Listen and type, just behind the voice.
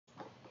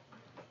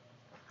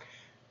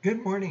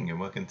Good morning and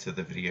welcome to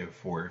the video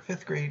for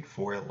 5th grade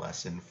for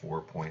lesson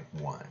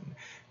 4.1.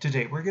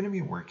 Today we're going to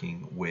be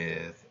working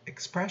with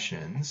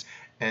expressions,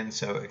 and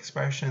so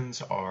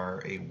expressions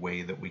are a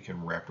way that we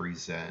can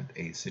represent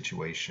a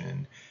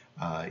situation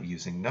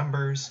using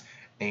numbers,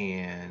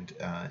 and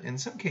in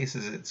some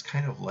cases it's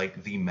kind of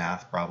like the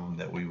math problem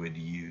that we would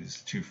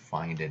use to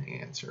find an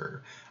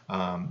answer.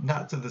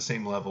 Not to the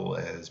same level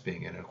as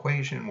being an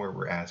equation where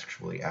we're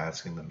actually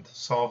asking them to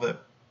solve it.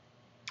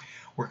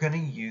 We're going to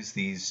use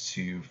these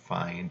to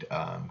find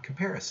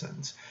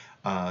comparisons.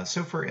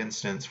 So for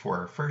instance, for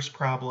our first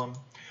problem,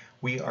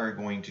 we are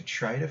going to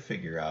try to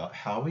figure out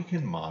how we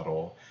can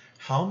model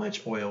how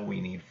much oil we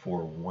need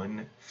for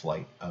one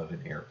flight of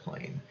an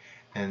airplane.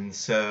 And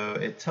so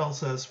it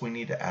tells us we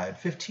need to add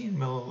 15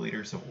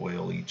 milliliters of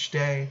oil each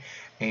day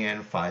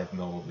and 5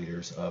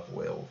 milliliters of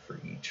oil for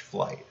each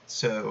flight.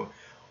 So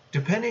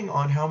depending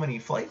on how many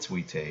flights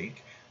we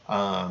take,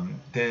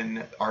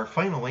 then our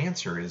final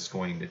answer is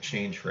going to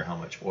change for how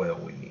much oil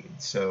we need.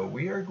 So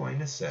we are going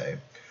to say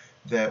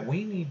that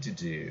we need to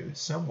do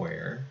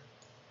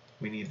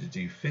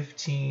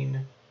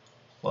 15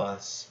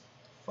 plus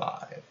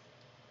 5.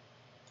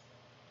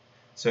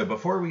 So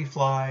before we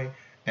fly,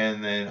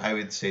 and then I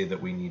would say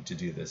that we need to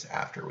do this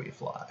after we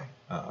fly,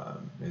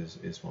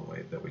 is one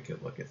way that we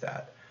could look at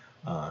that.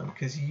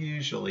 Because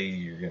usually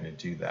you're going to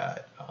do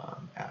that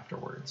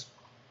afterwards.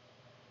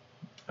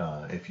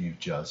 If you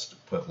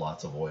just put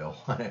lots of oil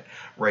on it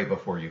right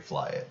before you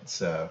fly it.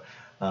 So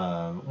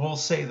we'll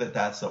say that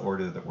that's the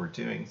order that we're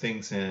doing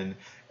things in.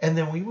 And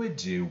then we would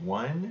do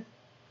one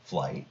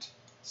flight.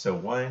 So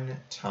 1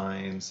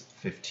 times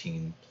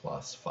 15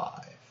 plus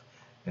 5.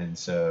 And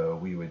so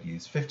we would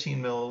use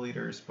 15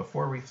 milliliters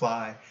before we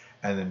fly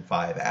and then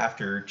 5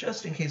 after,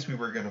 just in case we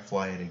were going to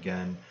fly it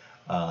again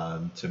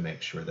to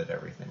make sure that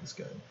everything's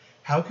good.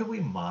 How can we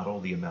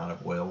model the amount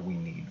of oil we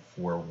need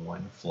for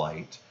one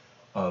flight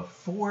of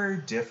 4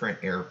 different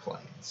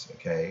airplanes?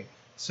 Okay,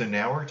 so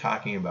now we're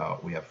talking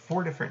about we have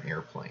 4 different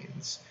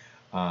airplanes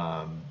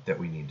that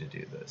we need to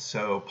do this.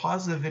 So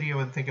pause the video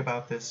and think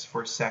about this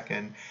for a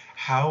second.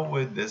 How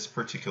would this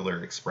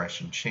particular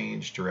expression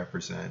change to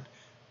represent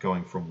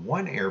going from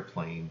 1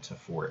 airplane to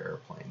 4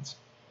 airplanes?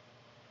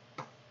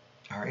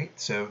 All right,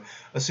 so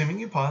assuming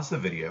you pause the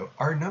video,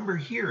 our number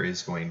here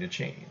is going to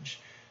change.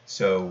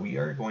 So we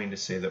are going to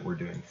say that we're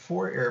doing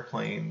 4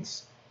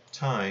 airplanes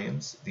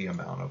times the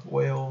amount of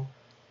oil.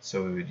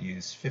 So we would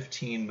use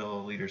 15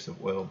 milliliters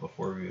of oil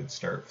before we would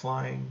start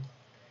flying,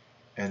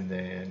 and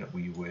then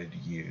we would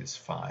use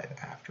 5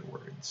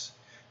 afterwards.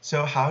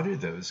 So how do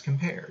those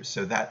compare?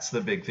 So that's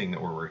the big thing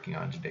that we're working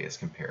on today, is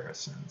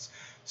comparisons.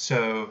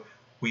 So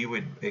we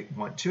would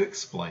want to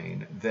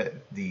explain that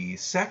the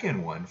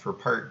second one for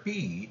part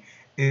B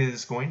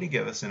is going to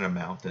give us an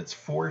amount that's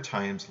 4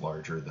 times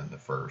larger than the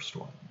first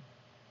one.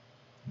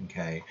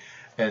 Okay,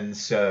 and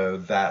so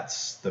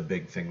that's the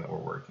big thing that we're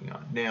working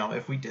on. Now,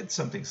 if we did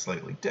something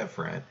slightly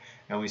different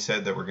and we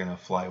said that we're going to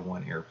fly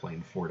one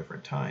airplane 4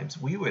 different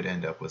times, we would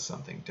end up with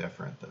something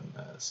different than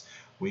this.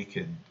 We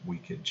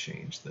could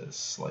change this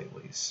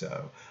slightly.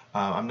 So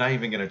I'm not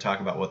even going to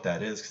talk about what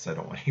that is because I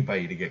don't want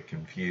anybody to get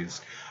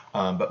confused.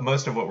 But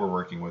most of what we're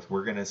working with,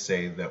 we're going to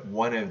say that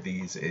one of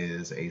these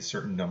is a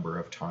certain number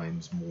of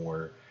times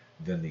more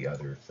than the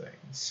other thing.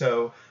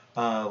 So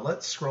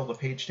let's scroll the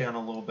page down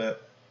a little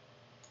bit.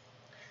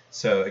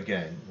 So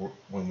again,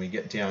 when we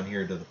get down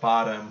here to the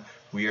bottom,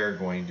 we are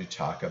going to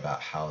talk about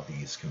how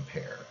these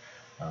compare.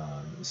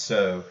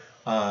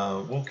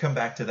 We'll come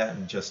back to that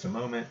in just a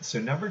moment. So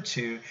number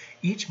 2,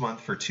 each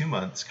month for 2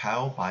 months,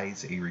 Kyle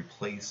buys a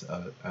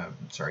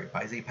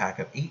pack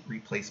of 8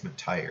 replacement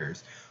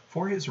tires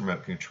for his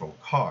remote control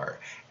car.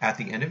 At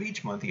the end of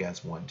each month, he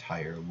has 1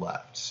 tire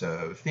left.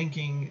 So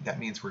thinking that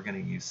means we're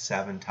going to use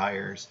 7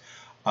 tires.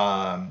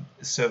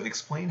 So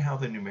explain how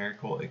the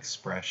numerical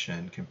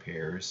expression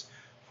compares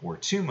for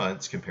 2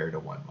 months compared to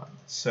 1 month.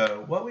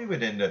 So what we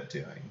would end up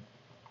doing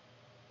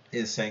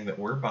is saying that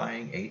we're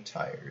buying 8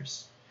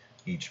 tires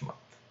each month.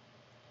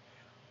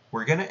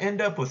 We're going to end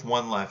up with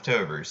 1 left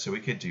over, so we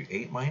could do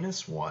 8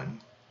 minus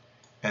 1,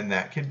 and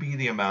that could be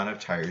the amount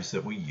of tires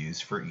that we use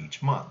for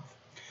each month.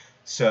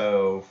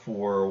 So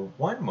for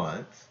 1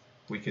 month,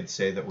 we could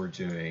say that we're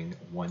doing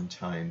 1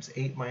 times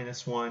 8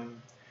 minus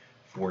 1.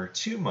 For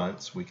 2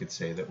 months, we could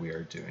say that we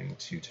are doing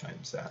 2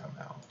 times that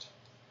amount.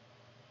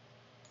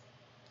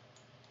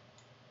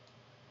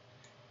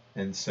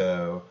 And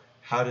so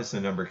how does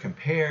the number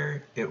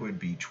compare? It would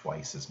be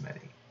twice as many.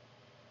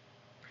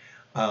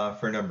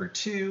 For number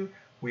 2,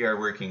 we are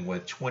working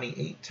with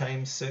 28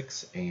 times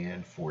 6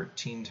 and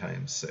 14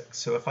 times 6.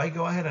 So if I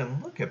go ahead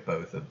and look at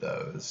both of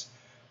those,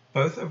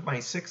 both of my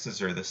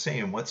 6's are the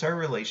same. What's our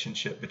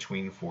relationship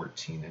between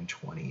 14 and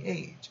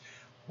 28?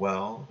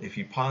 Well, if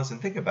you pause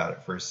and think about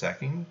it for a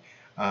second,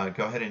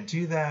 go ahead and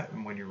do that,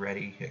 and when you're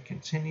ready, hit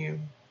continue.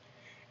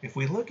 If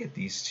we look at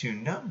these 2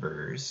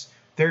 numbers,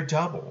 they're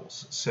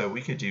doubles, so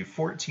we could do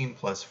 14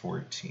 plus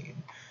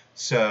 14.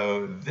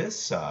 So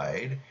this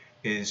side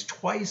is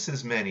twice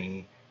as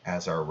many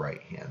as our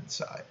right-hand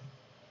side.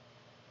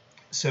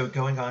 So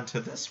going on to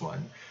this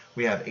one,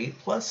 we have 8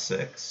 plus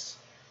 6,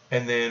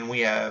 and then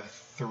we have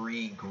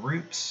 3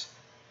 groups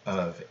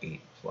of 8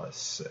 plus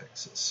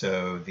 6.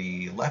 So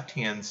the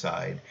left-hand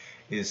side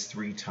is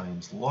 3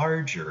 times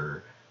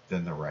larger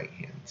than the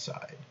right-hand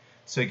side.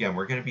 So again,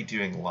 we're going to be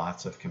doing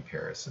lots of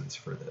comparisons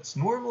for this.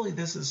 Normally,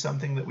 this is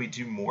something that we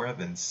do more of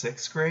in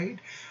 6th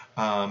grade,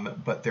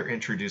 but they're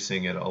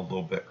introducing it a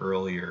little bit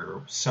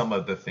earlier, some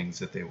of the things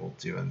that they will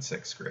do in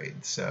 6th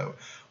grade. So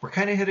we're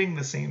kind of hitting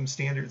the same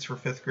standards for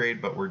 5th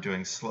grade, but we're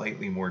doing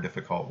slightly more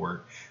difficult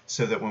work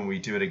so that when we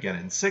do it again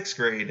in 6th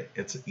grade,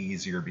 it's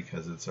easier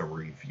because it's a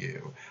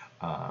review.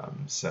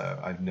 So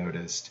I've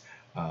noticed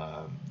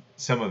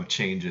some of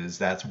changes.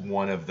 That's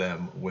one of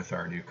them with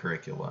our new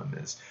curriculum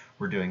is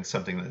we're doing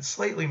something that's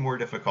slightly more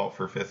difficult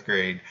for 5th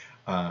grade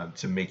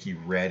to make you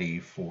ready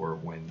for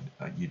when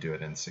you do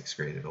it in 6th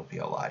grade. It'll be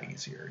a lot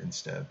easier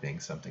instead of being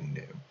something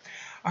new.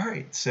 All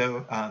right,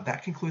 so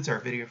that concludes our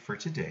video for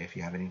today. If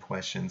you have any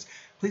questions,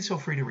 please feel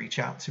free to reach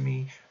out to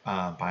me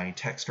by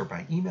text or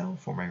by email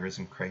for my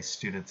Risen Christ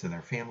students and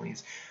their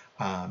families.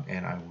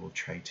 And I will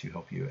try to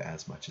help you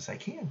as much as I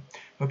can.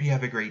 Hope you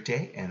have a great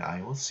day, and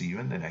I will see you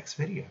in the next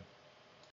video.